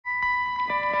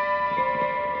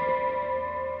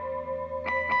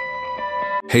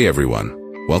Hey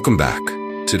everyone, welcome back.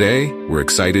 Today, we're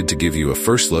excited to give you a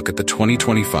first look at the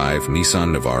 2025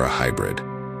 Nissan Navara Hybrid.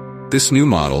 This new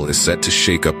model is set to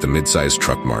shake up the midsize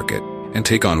truck market and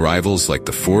take on rivals like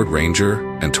the Ford Ranger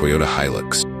and Toyota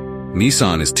Hilux.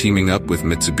 Nissan is teaming up with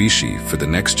Mitsubishi for the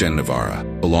next-gen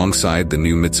Navara, alongside the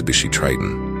new Mitsubishi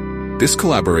Triton. This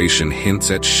collaboration hints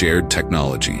at shared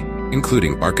technology,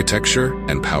 including architecture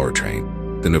and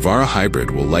powertrain. The Navara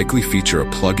Hybrid will likely feature a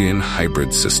plug-in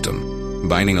hybrid system,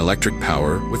 combining electric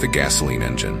power with a gasoline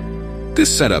engine.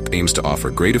 This setup aims to offer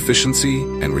great efficiency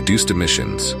and reduced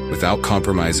emissions without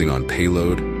compromising on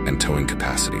payload and towing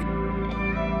capacity.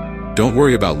 Don't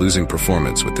worry about losing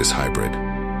performance with this hybrid.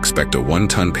 Expect a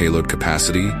 1-ton payload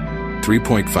capacity,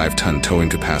 3.5-ton towing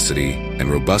capacity, and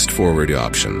robust forward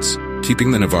options, keeping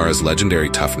the Navara's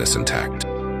legendary toughness intact.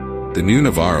 The new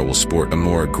Navara will sport a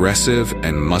more aggressive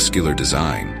and muscular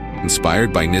design,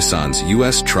 inspired by Nissan's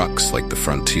US trucks like the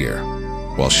Frontier.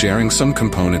 While sharing some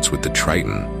components with the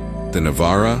Triton, the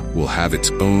Navara will have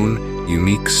its own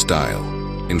unique style,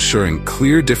 ensuring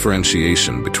clear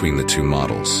differentiation between the two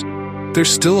models.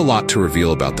 There's still a lot to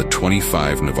reveal about the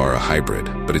 25 Navara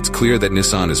Hybrid, but it's clear that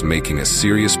Nissan is making a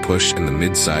serious push in the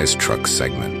mid-size truck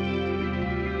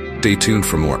segment. Stay tuned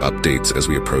for more updates as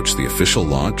we approach the official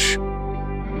launch,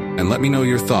 and let me know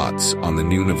your thoughts on the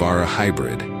new Navara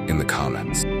Hybrid in the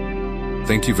comments.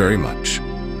 Thank you very much.